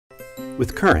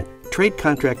With Current, trade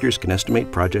contractors can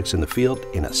estimate projects in the field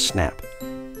in a snap.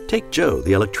 Take Joe,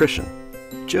 the electrician.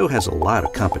 Joe has a lot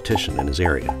of competition in his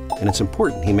area, and it's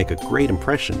important he make a great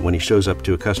impression when he shows up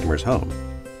to a customer's home.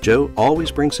 Joe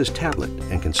always brings his tablet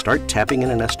and can start tapping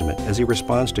in an estimate as he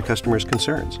responds to customers'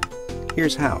 concerns.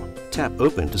 Here's how. Tap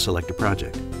Open to select a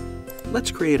project.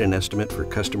 Let's create an estimate for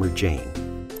customer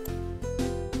Jane.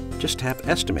 Just tap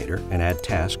Estimator and add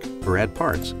Task or Add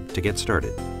Parts to get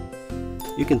started.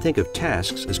 You can think of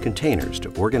tasks as containers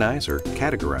to organize or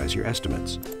categorize your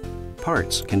estimates.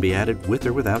 Parts can be added with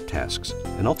or without tasks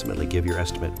and ultimately give your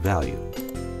estimate value.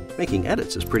 Making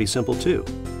edits is pretty simple too.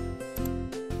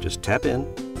 Just tap in,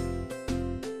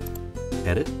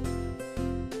 edit,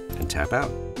 and tap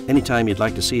out. Anytime you'd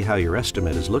like to see how your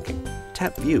estimate is looking,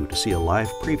 tap View to see a live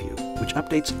preview, which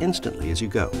updates instantly as you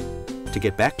go. To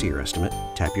get back to your estimate,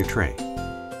 tap your tray.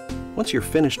 Once you're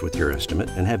finished with your estimate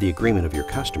and have the agreement of your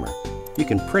customer, you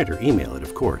can print or email it,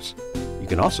 of course. You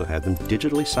can also have them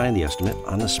digitally sign the estimate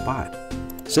on the spot.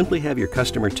 Simply have your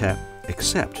customer tap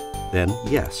Accept, then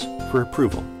Yes for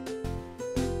approval.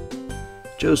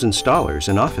 Joe's installers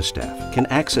and office staff can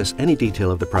access any detail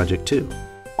of the project too.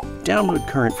 Download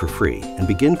Current for free and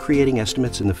begin creating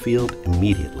estimates in the field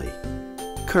immediately.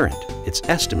 Current, it's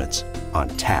estimates on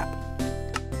tap.